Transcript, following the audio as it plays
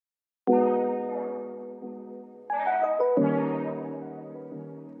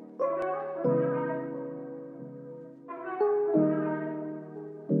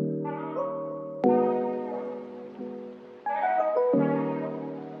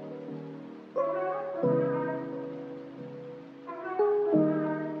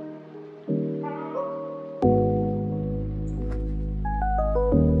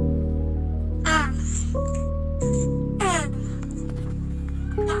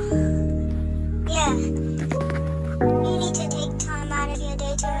Yeah. You need to take time out of your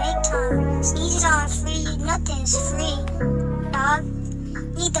day to make time. Sneezes aren't free. Nothing's free, dog. You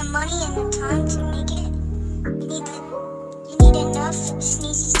need the money and the time to make it. You need enough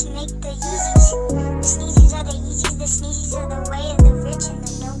sneezies to make the Yeezys. The sneezies are the Yeezys. The sneezies are the way of the rich and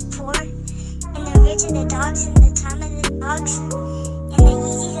the no poor. And the rich are the dogs and the time of the dogs. And the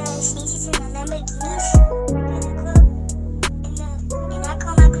Yeezys are the sneezies and the Lamborghinis. For the club. And I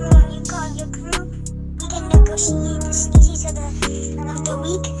call my crew and you call your crew. We can negotiate the sneezies of the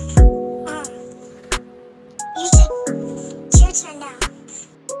week. You should. It's your turn now.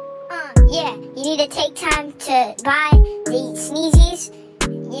 Yeah, you need to take time to buy the sneezies.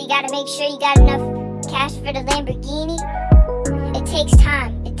 You gotta make sure you got enough cash for the Lamborghini. It takes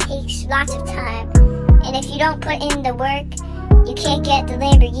time. It takes lots of time. And if you don't put in the work, you can't get the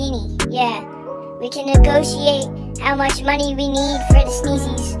Lamborghini. Yeah, we can negotiate how much money we need for the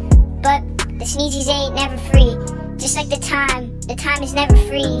sneezies. But the sneezies ain't never free. Just like the time is never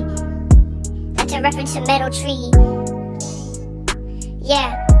free. That's a reference to Metal Tree.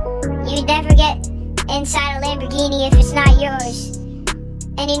 Yeah. You never get inside a Lamborghini if it's not yours.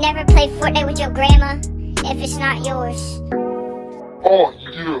 And you never play Fortnite with your grandma if it's not yours. Oh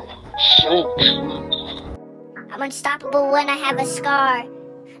yeah, so true. I'm unstoppable when I have a scar.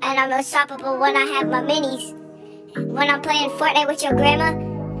 And I'm unstoppable when I have my minis. When I'm playing Fortnite with your grandma,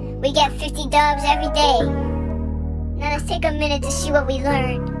 we get 50 dubs every day. Now let's take a minute to see what we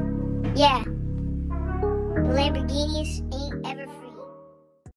learned. Yeah, the Lamborghinis ain't ever